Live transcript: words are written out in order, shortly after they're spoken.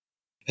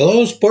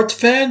Hello, sports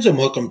fans, and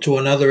welcome to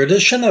another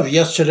edition of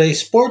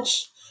Yesterday's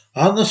Sports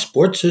on the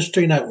Sports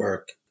History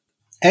Network.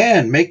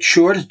 And make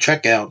sure to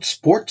check out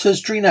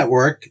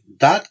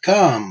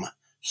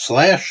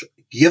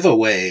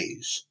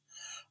sportshistorynetwork.com/giveaways.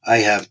 I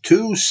have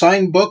two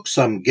signed books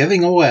I'm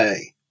giving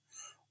away.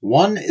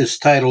 One is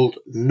titled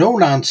No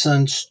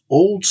Nonsense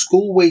Old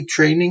School Weight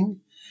Training,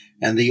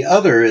 and the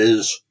other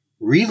is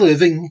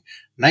Reliving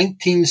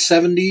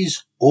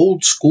 1970s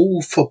Old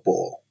School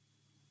Football.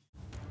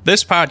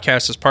 This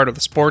podcast is part of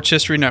the Sports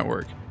History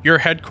Network, your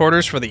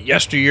headquarters for the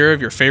yesteryear of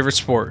your favorite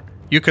sport.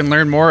 You can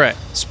learn more at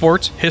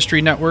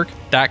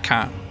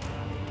sportshistorynetwork.com.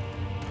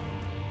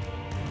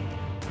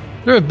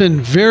 There have been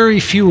very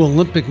few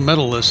Olympic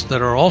medalists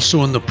that are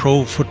also in the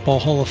Pro Football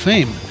Hall of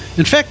Fame.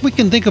 In fact, we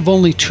can think of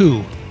only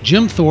two,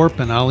 Jim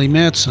Thorpe and Ollie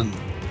Matson.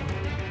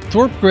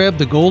 Thorpe grabbed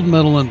the gold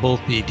medal in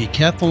both the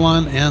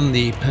decathlon and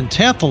the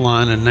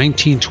pentathlon in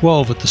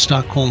 1912 at the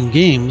Stockholm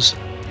Games,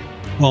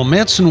 while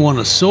Matson won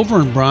a silver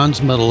and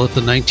bronze medal at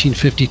the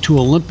 1952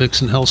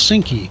 Olympics in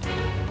Helsinki.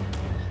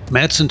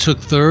 Matson took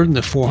third in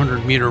the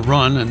 400-meter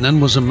run and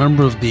then was a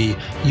member of the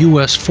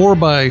U.S.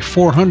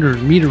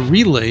 4x400-meter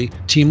relay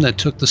team that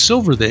took the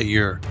silver that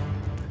year.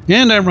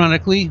 And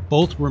ironically,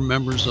 both were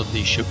members of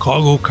the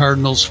Chicago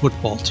Cardinals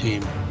football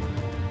team.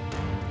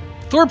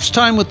 Thorpe's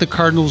time with the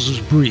Cardinals was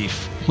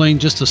brief, playing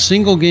just a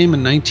single game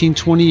in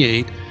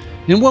 1928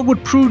 in what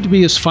would prove to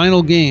be his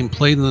final game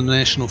played in the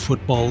National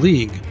Football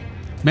League.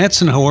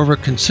 Matson, however,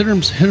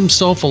 considers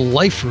himself a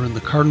lifer in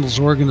the Cardinals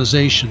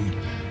organization,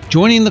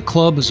 joining the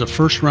club as a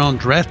first-round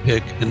draft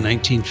pick in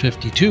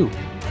 1952.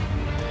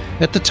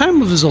 At the time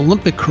of his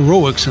Olympic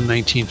heroics in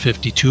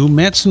 1952,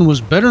 Matson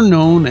was better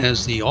known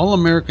as the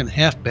All-American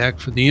halfback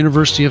for the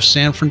University of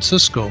San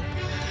Francisco.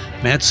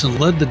 Matson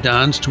led the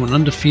Dons to an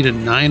undefeated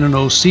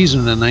 9-0 season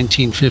in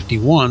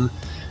 1951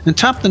 and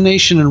topped the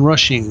nation in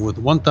rushing with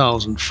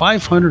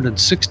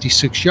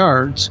 1,566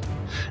 yards,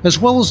 as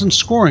well as in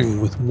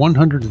scoring with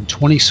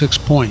 126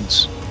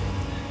 points.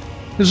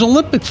 His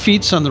Olympic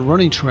feats on the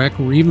running track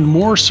were even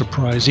more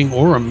surprising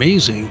or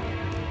amazing,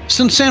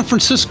 since San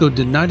Francisco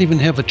did not even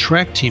have a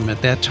track team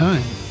at that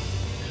time.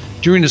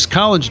 During his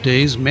college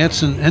days,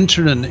 Matson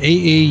entered an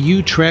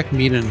AAU track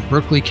meet in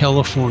Berkeley,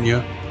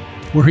 California,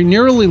 where he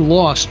narrowly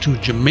lost to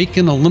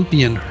Jamaican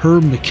Olympian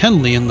Herb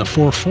McKinley in the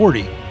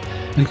 440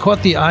 and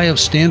caught the eye of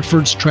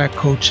Stanford's track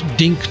coach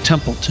Dink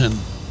Templeton.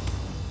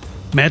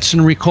 Matson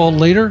recalled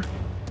later,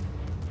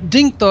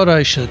 "Dink thought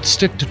I should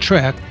stick to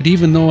track, but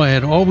even though I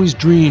had always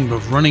dreamed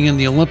of running in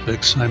the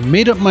Olympics, I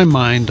made up my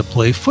mind to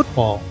play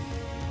football."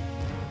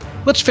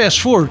 Let's fast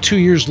forward 2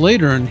 years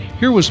later, and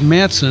here was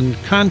Matson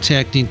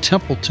contacting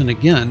Templeton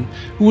again,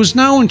 who was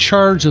now in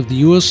charge of the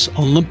U.S.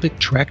 Olympic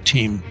track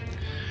team.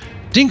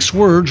 Dink's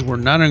words were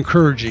not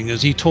encouraging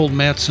as he told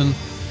Matson,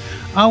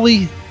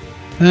 "Ollie,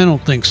 I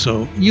don't think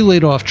so. You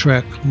laid off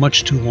track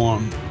much too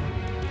long."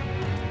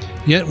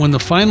 Yet when the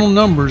final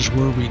numbers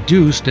were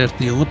reduced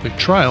after the Olympic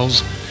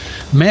trials,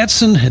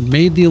 Matson had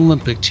made the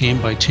Olympic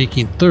team by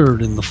taking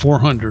third in the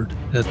 400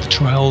 at the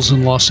trials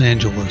in Los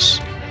Angeles.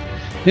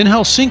 In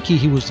Helsinki,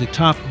 he was the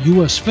top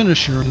U.S.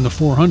 finisher in the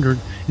 400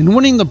 and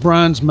winning the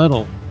bronze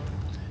medal.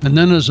 And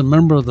then as a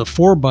member of the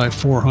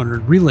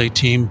 4x400 relay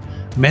team,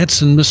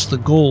 Matson missed the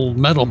gold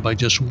medal by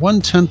just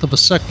 1/10 of a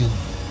second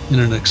in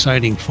an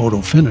exciting photo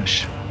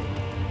finish.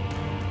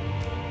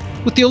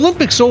 With the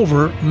Olympics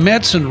over,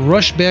 Matson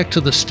rushed back to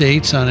the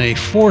States on a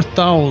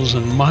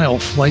 4,000-mile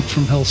flight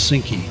from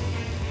Helsinki.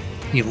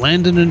 He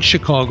landed in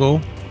Chicago,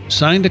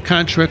 signed a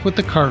contract with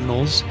the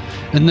Cardinals,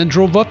 and then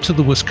drove up to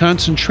the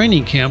Wisconsin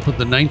training camp with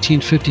the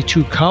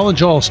 1952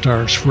 College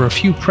All-Stars for a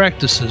few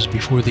practices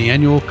before the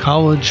annual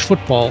College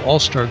Football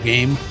All-Star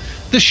Game,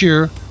 this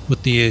year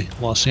with the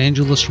Los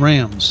Angeles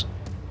Rams.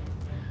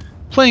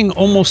 Playing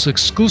almost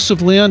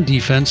exclusively on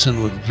defense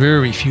and with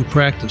very few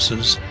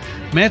practices,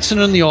 Matson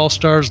and the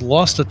All-Stars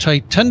lost a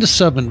tight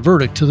 10-7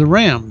 verdict to the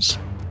Rams.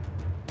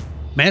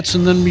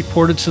 Matson then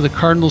reported to the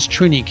Cardinals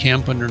training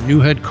camp under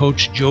new head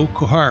coach Joe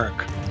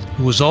Kuharich,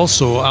 who was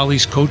also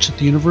Ollie's coach at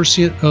the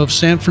University of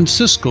San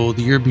Francisco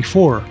the year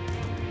before.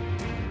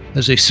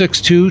 As a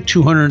 6'2",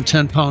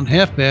 210-pound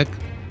halfback,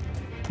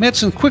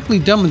 Matson quickly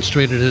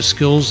demonstrated his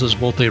skills as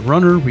both a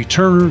runner,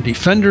 returner,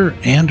 defender,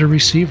 and a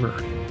receiver.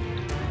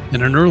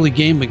 In an early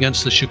game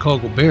against the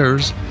Chicago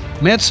Bears,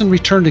 Matson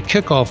returned a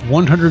kickoff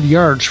 100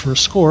 yards for a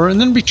score and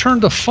then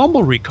returned a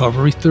fumble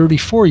recovery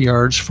 34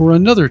 yards for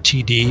another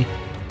TD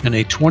and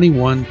a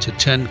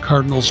 21-10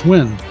 Cardinals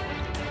win.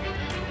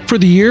 For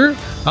the year,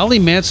 Ollie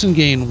Matson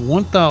gained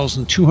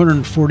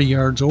 1,240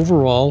 yards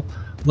overall,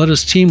 led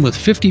his team with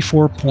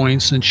 54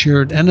 points, and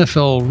shared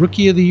NFL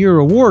Rookie of the Year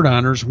award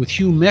honors with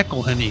Hugh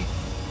McElhenney.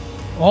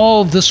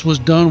 All of this was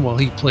done while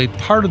he played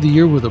part of the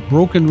year with a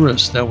broken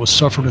wrist that was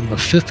suffered in the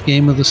 5th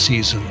game of the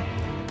season.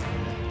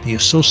 The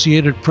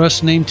Associated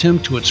Press named him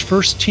to its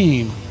first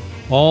team,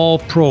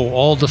 All-Pro,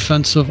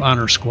 All-Defensive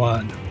Honor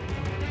Squad.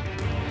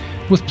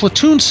 With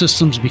platoon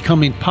systems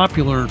becoming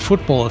popular in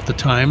football at the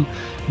time,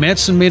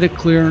 Matson made it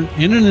clear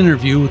in an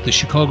interview with the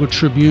Chicago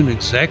Tribune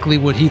exactly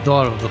what he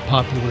thought of the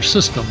popular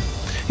system.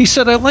 He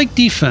said, "I like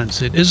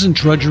defense. It isn't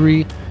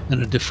drudgery,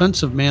 and a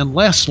defensive man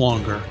lasts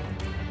longer.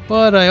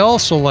 But I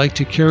also like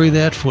to carry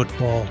that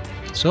football,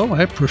 so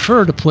I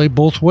prefer to play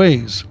both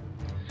ways."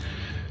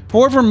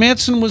 However,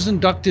 Madsen was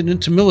inducted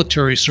into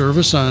military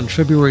service on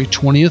February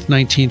 20th,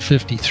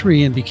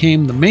 1953, and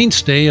became the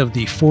mainstay of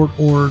the Fort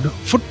Ord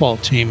football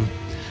team,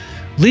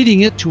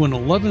 leading it to an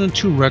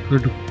 11-2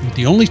 record, with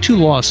the only 2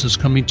 losses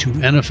coming to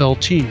NFL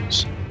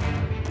teams.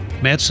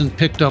 Madsen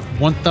picked up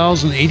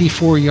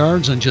 1,084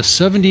 yards on just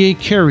 78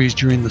 carries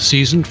during the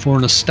season for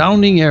an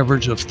astounding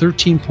average of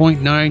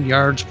 13.9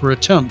 yards per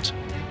attempt.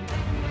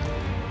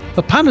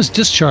 Upon his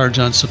discharge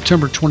on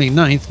September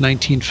 29,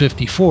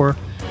 1954,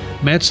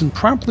 Madsen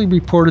promptly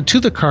reported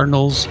to the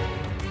Cardinals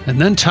and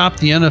then topped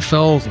the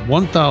NFL with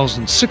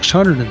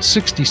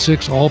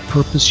 1,666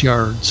 all-purpose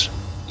yards.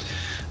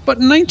 But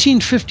in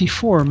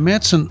 1954,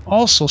 Madsen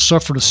also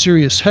suffered a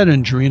serious head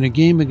injury in a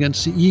game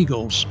against the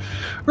Eagles.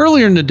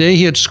 Earlier in the day,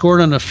 he had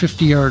scored on a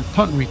 50-yard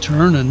punt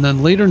return, and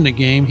then later in the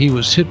game, he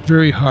was hit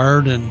very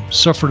hard and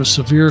suffered a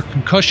severe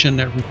concussion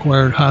that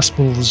required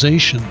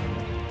hospitalization.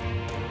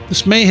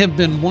 This may have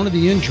been one of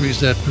the injuries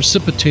that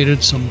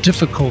precipitated some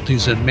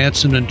difficulties that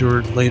Madsen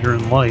endured later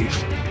in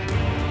life.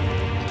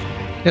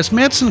 As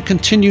Madsen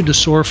continued to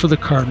soar for the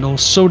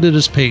Cardinals, so did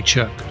his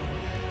paycheck.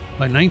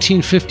 By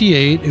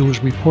 1958, it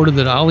was reported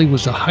that Ollie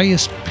was the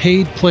highest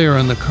paid player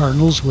on the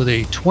Cardinals with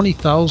a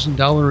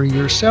 $20,000 a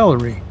year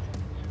salary.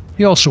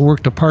 He also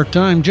worked a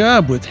part-time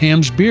job with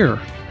Ham's Beer.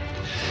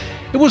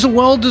 It was a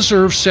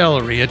well-deserved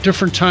salary. At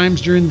different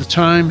times during the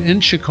time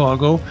in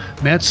Chicago,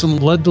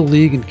 Madsen led the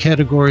league in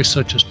categories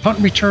such as punt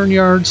return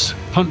yards,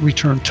 punt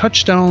return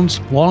touchdowns,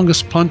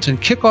 longest punt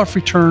and kickoff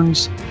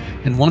returns,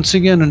 and once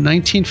again in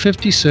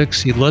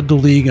 1956, he led the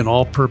league in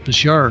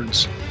all-purpose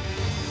yards.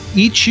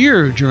 Each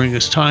year during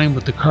his time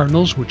with the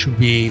Cardinals, which would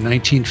be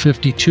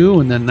 1952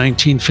 and then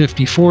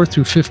 1954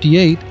 through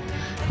 58,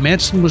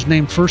 Madsen was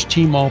named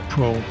first-team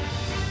All-Pro.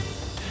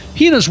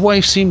 He and his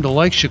wife seemed to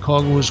like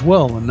Chicago as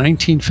well. In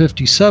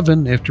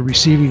 1957, after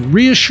receiving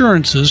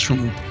reassurances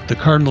from the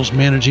Cardinals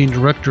managing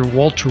director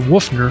Walter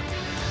Wuffner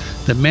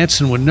that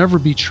Madsen would never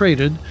be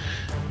traded,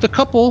 the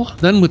couple,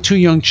 then with 2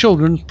 young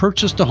children,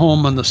 purchased a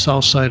home on the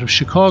south side of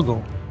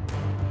Chicago.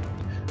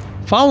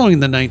 Following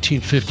the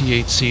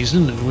 1958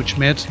 season, in which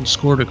Madsen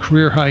scored a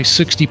career-high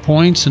 60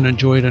 points and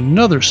enjoyed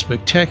another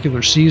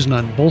spectacular season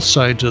on both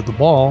sides of the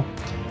ball,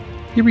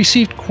 he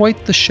received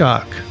quite the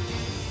shock.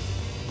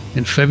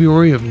 In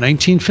February of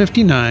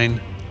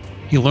 1959,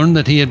 he learned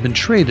that he had been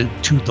traded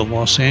to the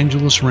Los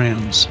Angeles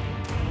Rams.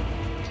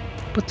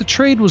 But the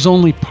trade was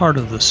only part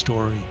of the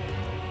story.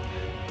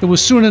 It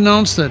was soon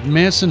announced that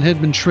Madsen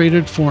had been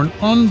traded for an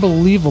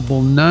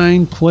unbelievable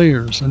 9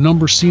 players, a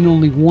number seen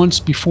only once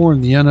before in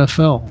the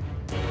NFL.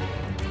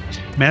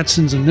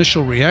 Madsen's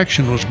initial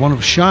reaction was one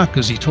of shock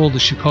as he told the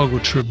Chicago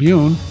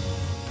Tribune,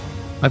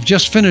 "I've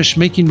just finished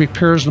making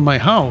repairs to my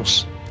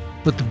house,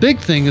 but the big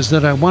thing is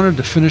that I wanted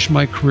to finish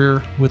my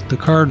career with the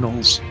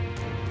Cardinals."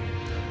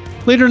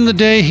 Later in the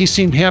day, he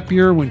seemed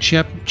happier when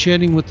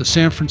chatting with the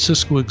San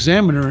Francisco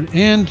Examiner,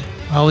 and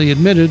Ollie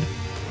admitted,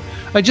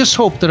 "I just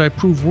hope that I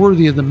prove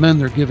worthy of the men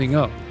they're giving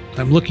up.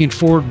 I'm looking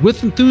forward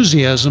with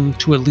enthusiasm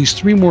to at least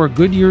 3 more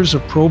good years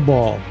of pro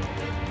ball.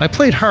 I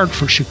played hard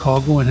for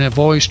Chicago and have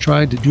always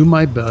tried to do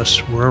my best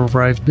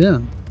wherever I've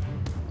been."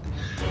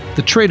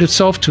 The trade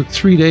itself took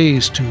 3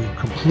 days to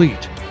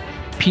complete.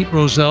 Pete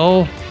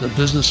Rozelle, the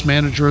business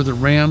manager of the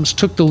Rams,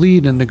 took the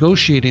lead in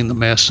negotiating the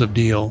massive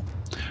deal.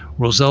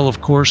 Rozelle,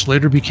 of course,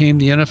 later became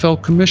the NFL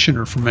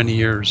commissioner for many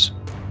years.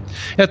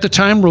 At the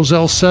time,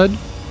 Rozelle said,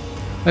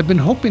 "I've been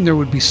hoping there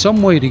would be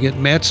some way to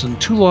get Madsen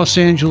to Los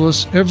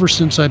Angeles ever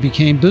since I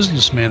became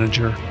business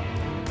manager.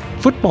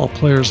 Football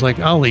players like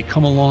Ollie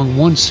come along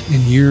once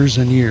in years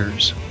and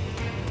years."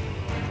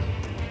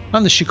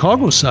 On the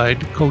Chicago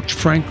side, Coach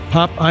Frank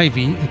 "Pop"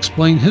 Ivy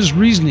explained his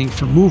reasoning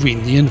for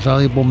moving the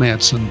invaluable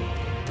Madsen.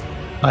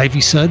 Ivy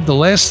said, "The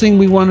last thing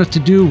we wanted to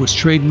do was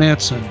trade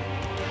Madsen,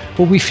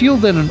 but we feel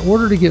that in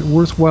order to get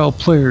worthwhile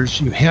players,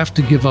 you have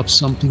to give up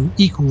something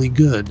equally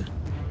good."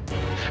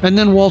 And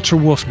then Walter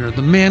Wuffner,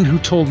 the man who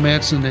told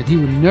Madsen that he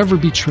would never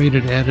be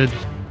traded, added,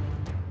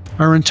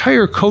 "Our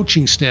entire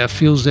coaching staff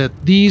feels that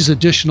these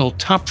additional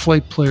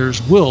top-flight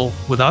players will,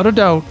 without a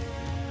doubt,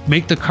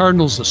 make the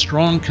Cardinals a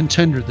strong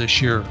contender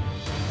this year.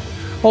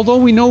 Although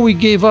we know we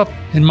gave up,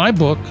 in my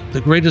book,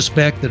 the greatest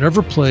back that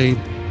ever played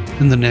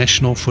in the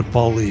National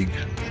Football League."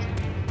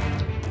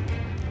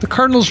 The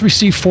Cardinals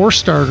received 4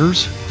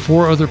 starters,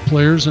 4 other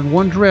players, and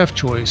 1 draft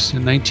choice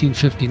in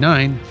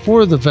 1959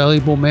 for the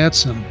valuable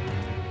Madsen.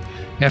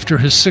 After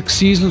his 6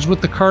 seasons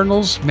with the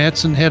Cardinals,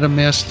 Madsen had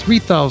amassed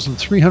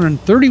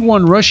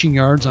 3,331 rushing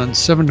yards on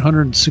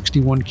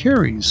 761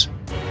 carries,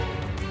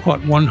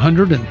 caught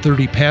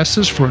 130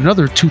 passes for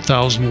another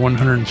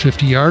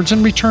 2,150 yards,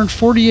 and returned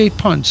 48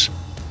 punts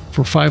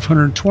for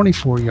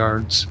 524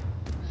 yards.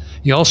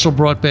 He also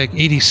brought back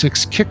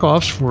 86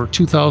 kickoffs for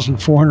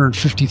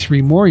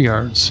 2,453 more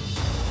yards,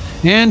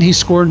 and he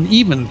scored an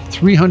even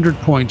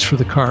 300 points for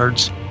the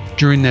Cards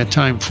during that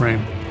time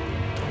frame.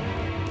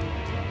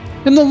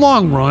 In the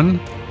long run,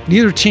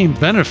 Neither team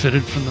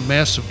benefited from the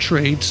massive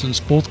trade since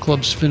both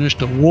clubs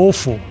finished a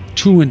woeful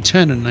 2-10 in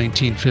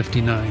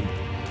 1959.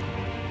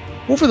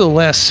 Over the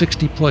last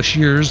 60-plus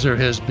years, there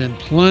has been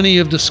plenty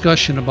of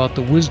discussion about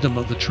the wisdom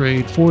of the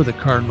trade for the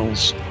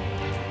Cardinals.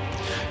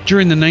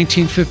 During the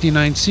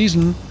 1959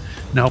 season,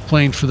 now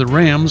playing for the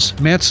Rams,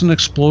 Mattson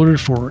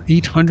exploded for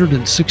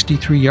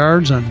 863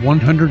 yards on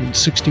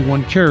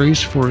 161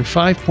 carries for a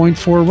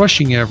 5.4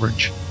 rushing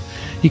average.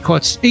 He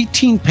caught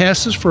 18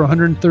 passes for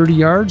 130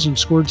 yards and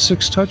scored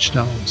 6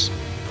 touchdowns.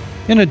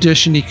 In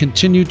addition, he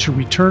continued to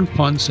return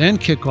punts and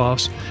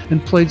kickoffs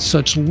and played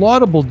such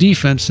laudable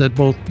defense that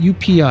both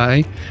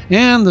UPI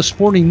and the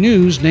Sporting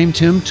News named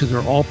him to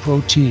their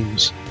All-Pro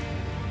teams.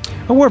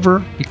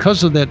 However,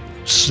 because of that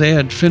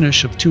sad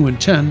finish of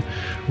 2-10,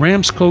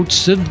 Rams coach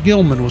Sid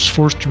Gilman was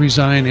forced to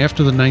resign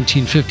after the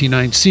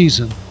 1959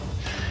 season.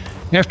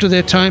 After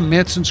that time,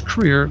 Mattson's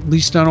career, at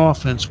least on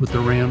offense with the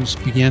Rams,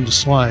 began to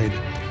slide.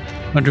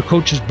 Under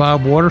coaches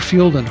Bob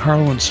Waterfield and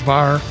Harlan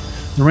Svar,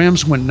 the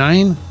Rams went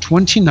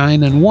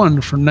 9-29-1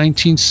 from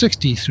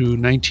 1960 through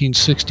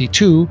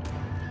 1962,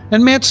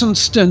 and Mattson's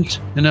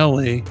stint in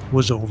LA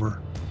was over.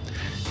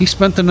 He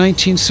spent the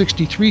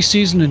 1963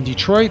 season in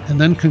Detroit and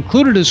then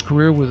concluded his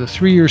career with a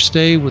 3-year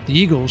stay with the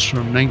Eagles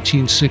from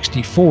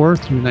 1964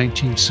 through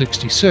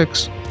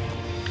 1966,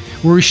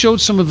 where he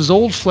showed some of his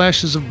old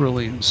flashes of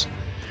brilliance.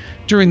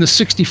 During the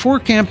 64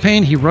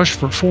 campaign, he rushed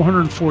for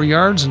 404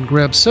 yards and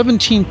grabbed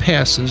 17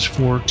 passes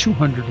for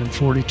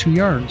 242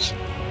 yards.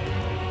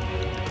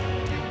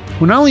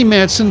 When Ollie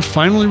Mattsson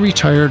finally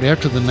retired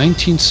after the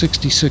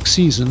 1966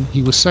 season,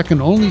 he was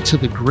second only to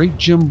the great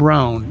Jim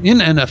Brown in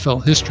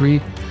NFL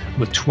history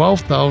with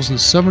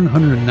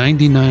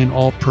 12,799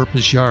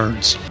 all-purpose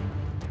yards.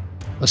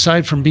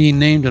 Aside from being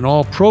named an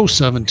All-Pro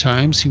 7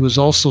 times, he was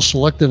also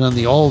selected on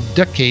the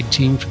All-Decade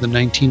team for the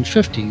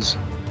 1950s.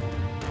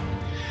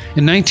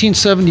 In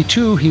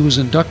 1972, he was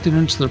inducted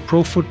into the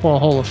Pro Football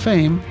Hall of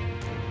Fame,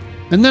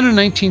 and then in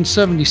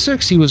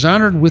 1976, he was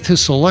honored with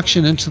his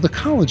selection into the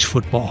College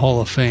Football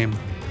Hall of Fame.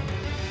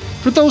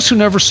 For those who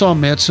never saw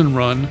Mattson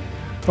run,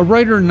 a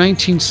writer in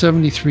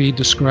 1973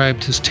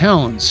 described his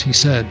talents. He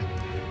said,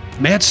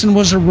 "Mattson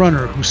was a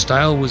runner whose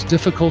style was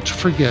difficult to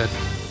forget.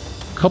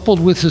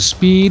 Coupled with his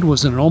speed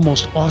was an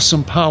almost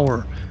awesome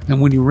power, and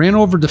when he ran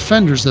over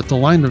defenders at the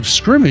line of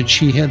scrimmage,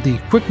 he had the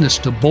quickness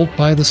to bolt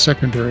by the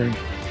secondary.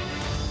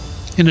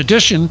 In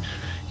addition,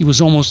 he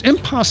was almost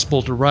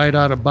impossible to ride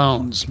out of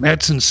bounds.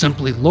 Mattson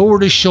simply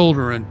lowered his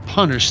shoulder and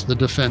punished the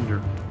defender."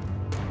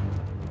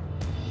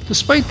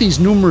 Despite these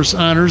numerous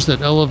honors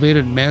that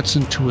elevated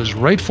Mattson to his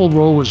rightful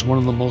role as one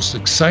of the most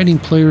exciting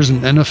players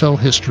in NFL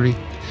history,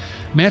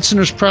 Mattson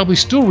is probably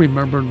still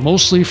remembered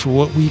mostly for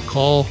what we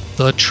call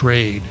the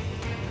trade.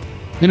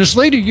 In his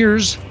later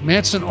years,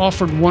 Mattson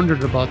often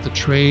wondered about the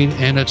trade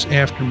and its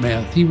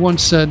aftermath. He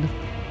once said,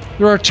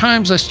 "There are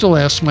times I still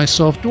ask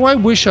myself, do I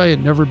wish I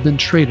had never been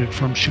traded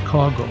from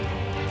Chicago?"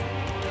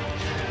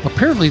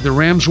 Apparently, the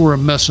Rams were a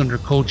mess under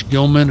Coach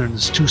Gilman and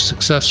his 2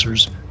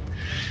 successors.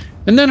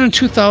 And then in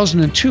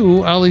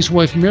 2002, Ollie's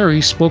wife Mary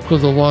spoke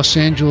of the Los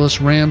Angeles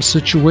Rams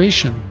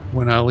situation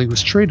when Ollie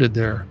was traded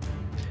there.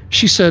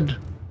 She said,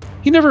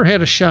 "He never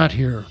had a shot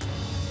here.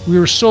 We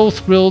were so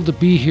thrilled to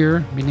be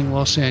here," meaning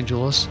Los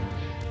Angeles,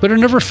 "but it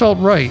never felt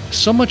right.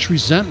 So much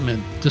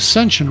resentment,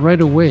 dissension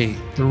right away.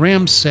 The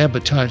Rams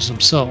sabotaged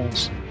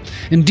themselves."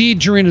 Indeed,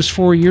 during his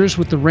 4 years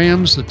with the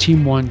Rams, the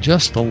team won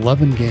just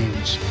 11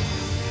 games.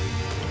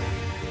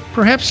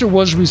 Perhaps there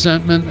was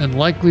resentment, and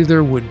likely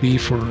there would be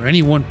for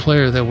any one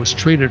player that was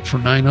traded for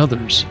 9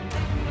 others.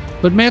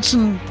 But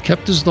Mattson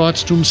kept his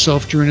thoughts to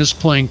himself during his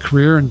playing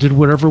career and did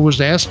whatever was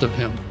asked of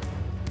him.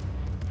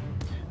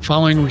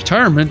 Following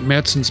retirement,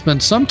 Mattson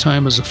spent some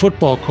time as a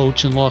football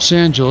coach in Los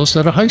Angeles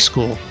at a high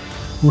school,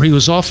 where he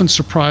was often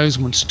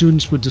surprised when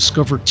students would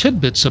discover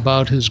tidbits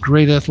about his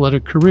great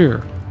athletic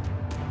career.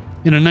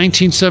 In a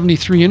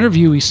 1973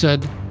 interview, he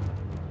said,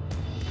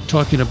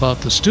 talking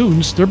about the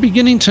students, "They're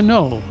beginning to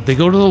know. They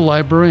go to the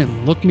library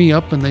and look me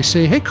up and they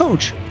say, 'Hey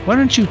coach, why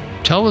didn't you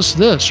tell us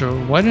this?' Or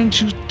 'Why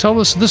didn't you tell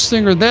us this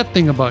thing or that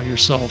thing about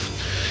yourself?'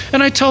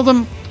 And I tell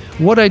them,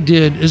 what I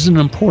did isn't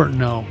important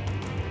now.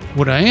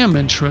 What I am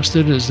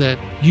interested in is that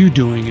you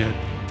doing it.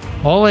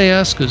 All I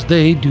ask is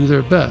they do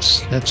their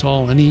best. That's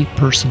all any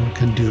person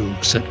can do,"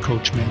 said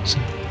Coach Mattson.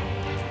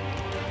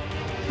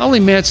 Ollie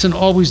Mattsson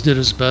always did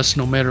his best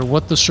no matter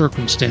what the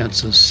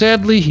circumstances.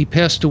 Sadly, he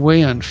passed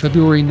away on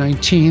February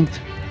 19th,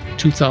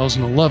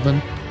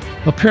 2011,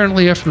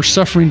 apparently after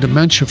suffering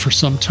dementia for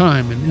some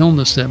time, an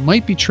illness that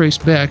might be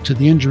traced back to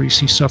the injuries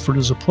he suffered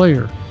as a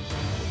player.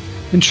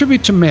 In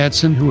tribute to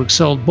Mattson, who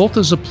excelled both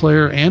as a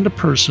player and a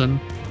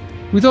person,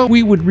 we thought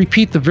we would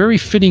repeat the very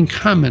fitting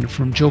comment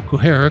from Joe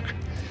Kuharich,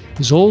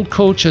 his old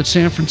coach at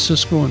San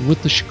Francisco and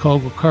with the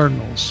Chicago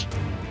Cardinals.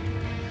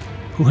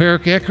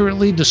 Kuharich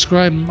accurately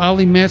described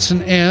Ollie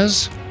Mattsson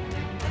as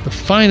the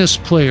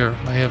finest player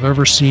I have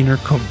ever seen or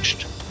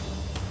coached.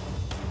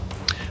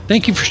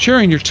 Thank you for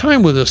sharing your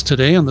time with us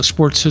today on the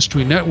Sports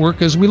History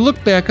Network as we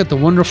look back at the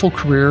wonderful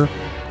career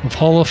of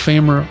Hall of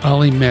Famer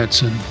Ollie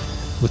Mattsson.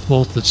 with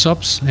both its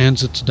ups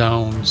and its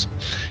downs.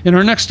 In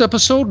our next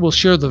episode, we'll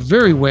share the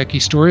very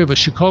wacky story of a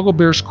Chicago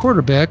Bears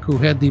quarterback who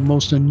had the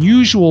most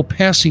unusual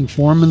passing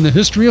form in the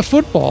history of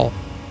football.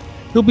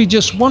 He'll be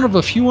just one of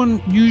a few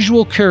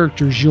unusual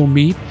characters you'll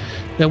meet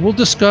that we'll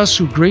discuss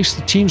who graced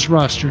the team's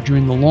roster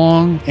during the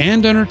long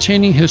and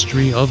entertaining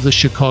history of the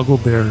Chicago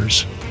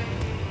Bears.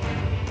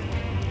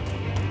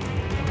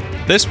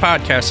 This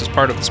podcast is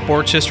part of the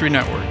Sports History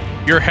Network,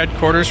 your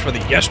headquarters for the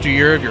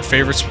yesteryear of your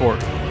favorite sport.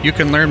 You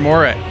can learn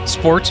more at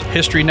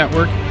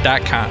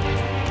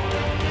sportshistorynetwork.com.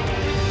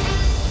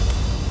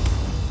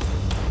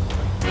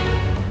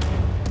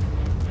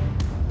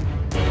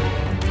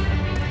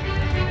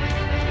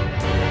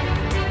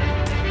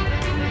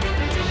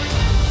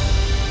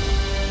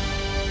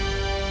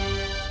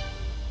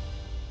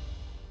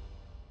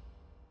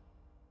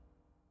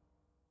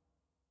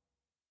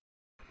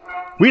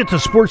 We at the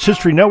Sports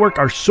History Network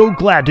are so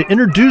glad to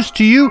introduce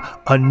to you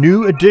a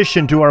new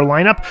addition to our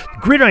lineup, the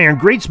Gridiron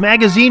Greats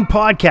Magazine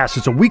Podcast.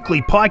 It's a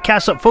weekly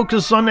podcast that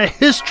focuses on the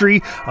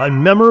history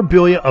and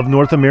memorabilia of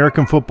North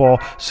American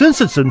football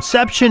since its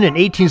inception in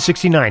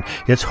 1869.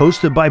 It's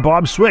hosted by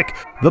Bob Swick,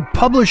 the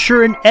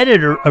publisher and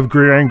editor of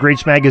Gridiron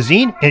Greats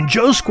Magazine, and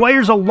Joe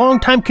Squire's a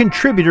longtime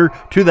contributor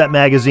to that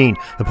magazine.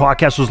 The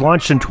podcast was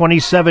launched in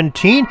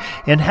 2017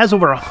 and has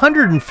over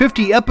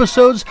 150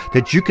 episodes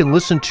that you can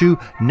listen to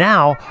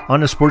now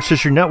on the Sports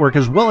History Network,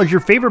 as well as your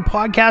favorite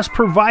podcast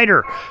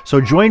provider. So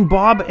join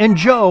Bob and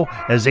Joe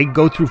as they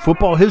go through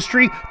football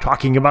history,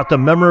 talking about the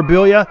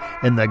memorabilia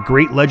and the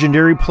great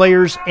legendary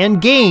players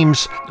and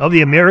games of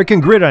the American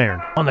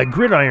gridiron on the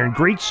Gridiron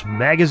Greats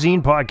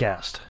Magazine Podcast.